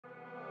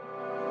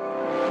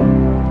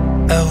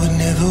I would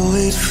never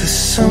wait for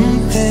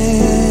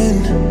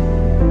something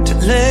to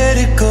let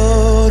it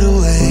go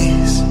to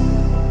waste,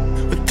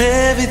 with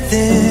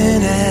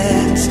everything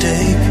at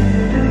stake.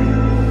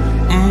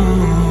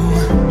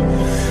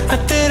 I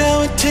thought I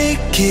would take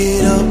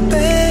it all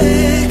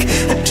back.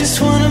 I just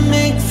wanna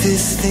make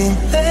this thing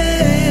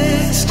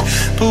last,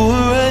 but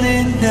we're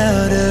running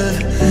out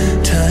of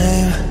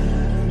time.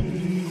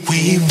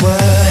 We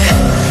were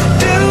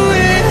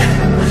doing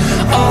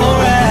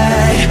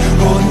alright,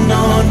 holding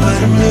on, but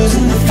I'm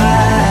losing the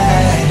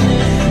fight.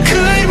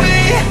 Could we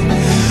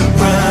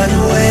run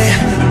away?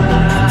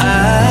 I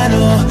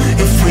know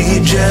if we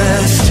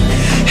just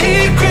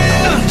hit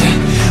ground,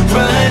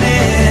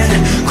 running,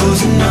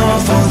 closing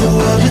off all the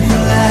world with the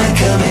light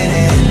coming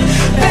in,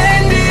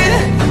 bending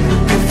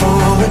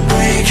before we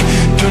break.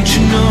 Don't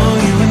you know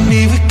you and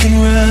me, we can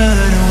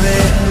run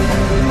away.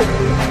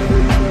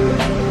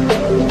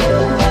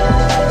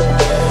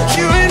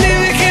 You and me,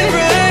 we can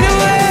run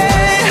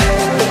away.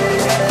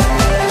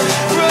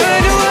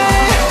 Run away,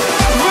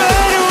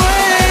 run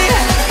away.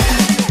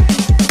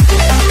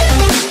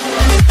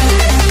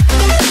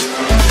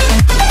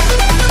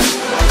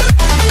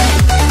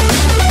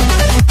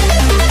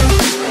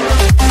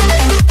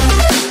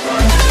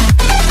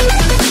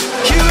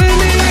 You and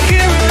me, we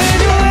can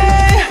run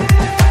away.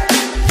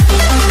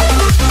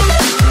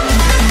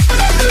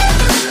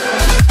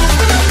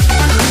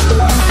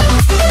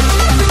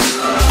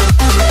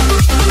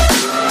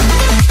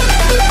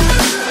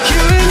 You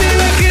and me,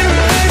 we can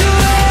run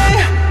away.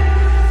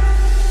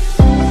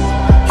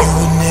 You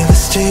would never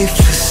stay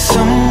for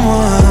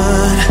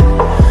someone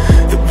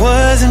that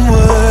wasn't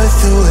worth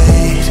the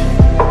wait.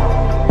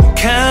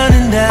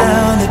 Counting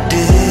down the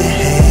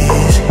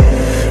days.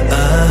 I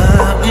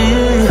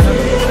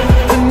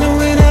know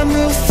when I'm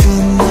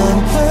moving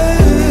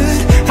onward,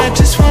 I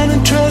just wanna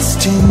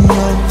trust in your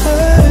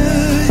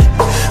word,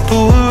 but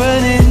we're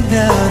running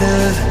out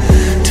of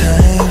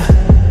time.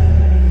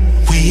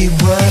 We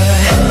were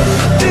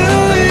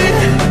doing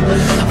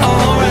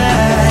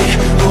alright,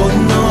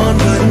 holding on,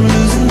 but I'm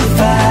losing the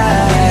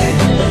fight.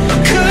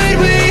 Could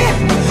we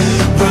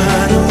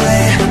run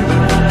away?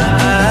 I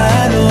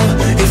know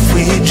if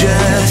we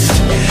just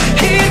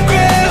hit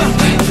ground,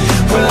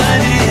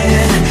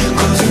 running,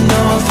 closing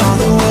off all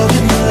the world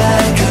with the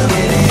light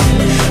coming in,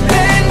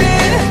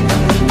 bending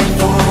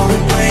before we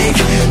break.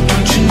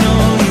 Don't you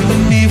know you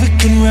and me, we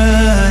can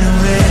run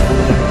away.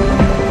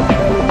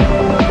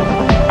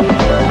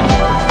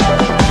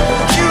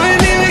 You and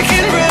me, we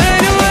can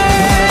run away.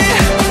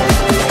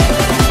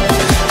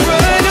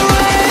 Run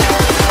away,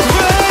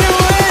 run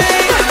away.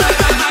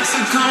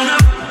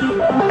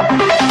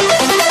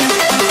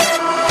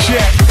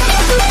 Check.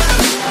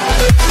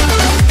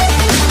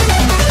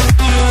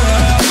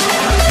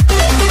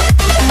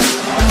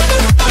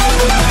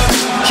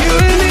 You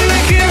and me, we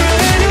can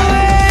run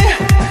away.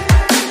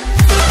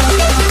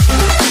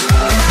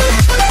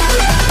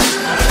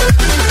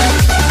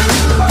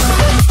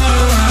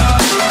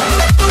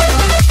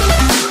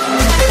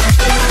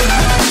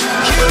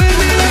 You and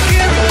me, we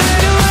can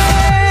run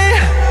away.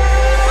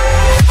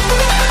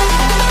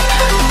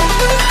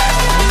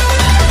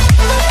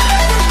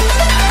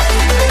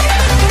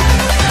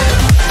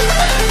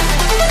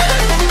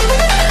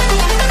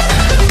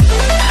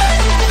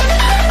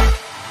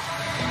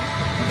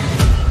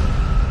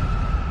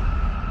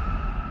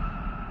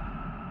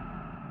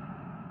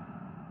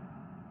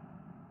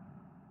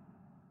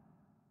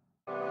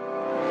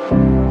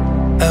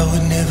 I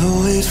would never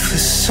wait for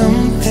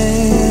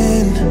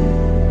something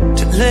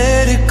to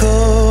let it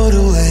go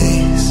to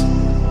waste,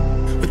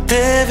 with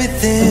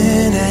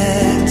everything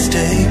at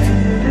stake.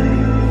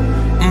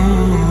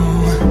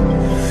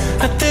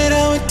 I thought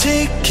I would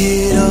take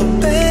it all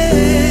back.